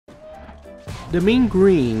The Mean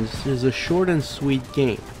Greens is a short and sweet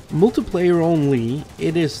game. Multiplayer only,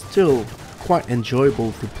 it is still quite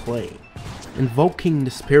enjoyable to play. Invoking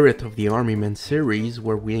the spirit of the Army Men series,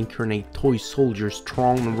 where we incarnate toy soldiers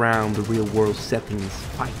thrown around the real world settings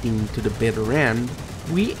fighting to the bitter end,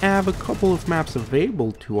 we have a couple of maps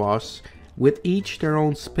available to us with each their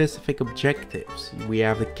own specific objectives. We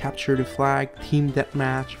have the Capture the Flag, Team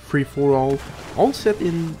Deathmatch, Free for all set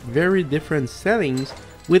in very different settings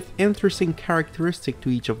with interesting characteristics to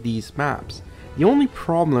each of these maps. The only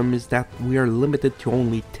problem is that we are limited to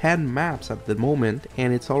only 10 maps at the moment,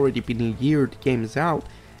 and it's already been a year the game is out,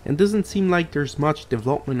 and doesn't seem like there's much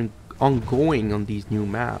development ongoing on these new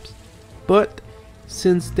maps. But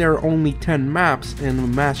since there are only 10 maps and a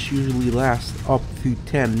match usually lasts up to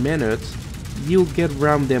 10 minutes, you'll get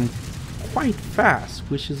around them quite fast,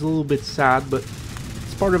 which is a little bit sad, but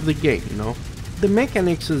it's part of the game, you know. The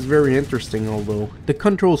mechanics is very interesting, although the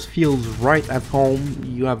controls feels right at home.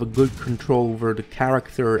 You have a good control over the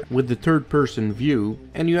character with the third person view,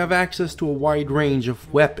 and you have access to a wide range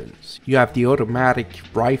of weapons. You have the automatic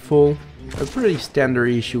rifle, a pretty standard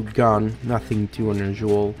issue gun, nothing too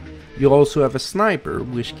unusual. You also have a sniper,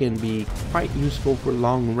 which can be quite useful for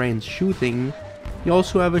long range shooting. You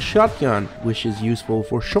also have a shotgun, which is useful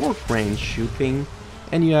for short range shooting.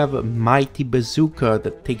 And you have a mighty bazooka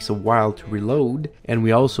that takes a while to reload. And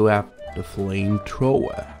we also have the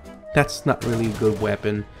flamethrower. That's not really a good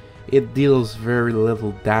weapon. It deals very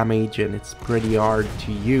little damage and it's pretty hard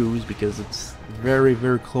to use because it's very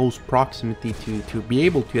close proximity to be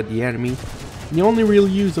able to hit the enemy. The only real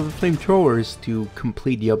use of the flamethrower is to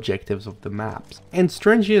complete the objectives of the maps. And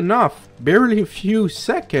strangely enough, barely a few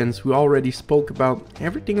seconds we already spoke about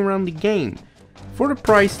everything around the game. For the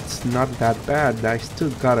price, it's not that bad. I still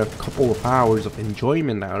got a couple of hours of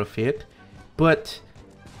enjoyment out of it, but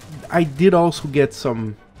I did also get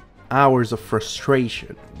some hours of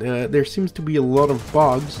frustration. There seems to be a lot of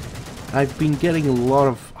bugs. I've been getting a lot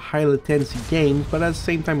of high latency games, but at the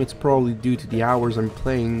same time it's probably due to the hours I'm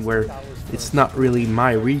playing where it's not really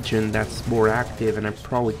my region that's more active and I'm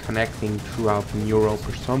probably connecting throughout in Europe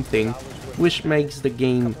or something, which makes the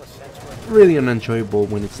game really unenjoyable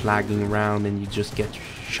when it's lagging around and you just get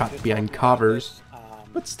shot behind covers,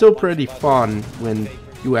 but still pretty fun when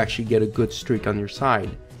you actually get a good streak on your side.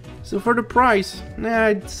 So for the price,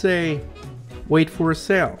 I'd say wait for a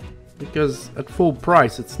sale, because at full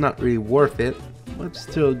price it's not really worth it, but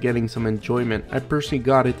still getting some enjoyment. I personally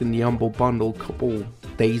got it in the Humble Bundle a couple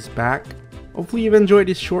days back. Hopefully you've enjoyed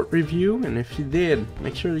this short review, and if you did,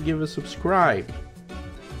 make sure to give a subscribe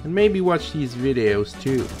and maybe watch these videos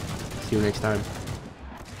too. See you next time.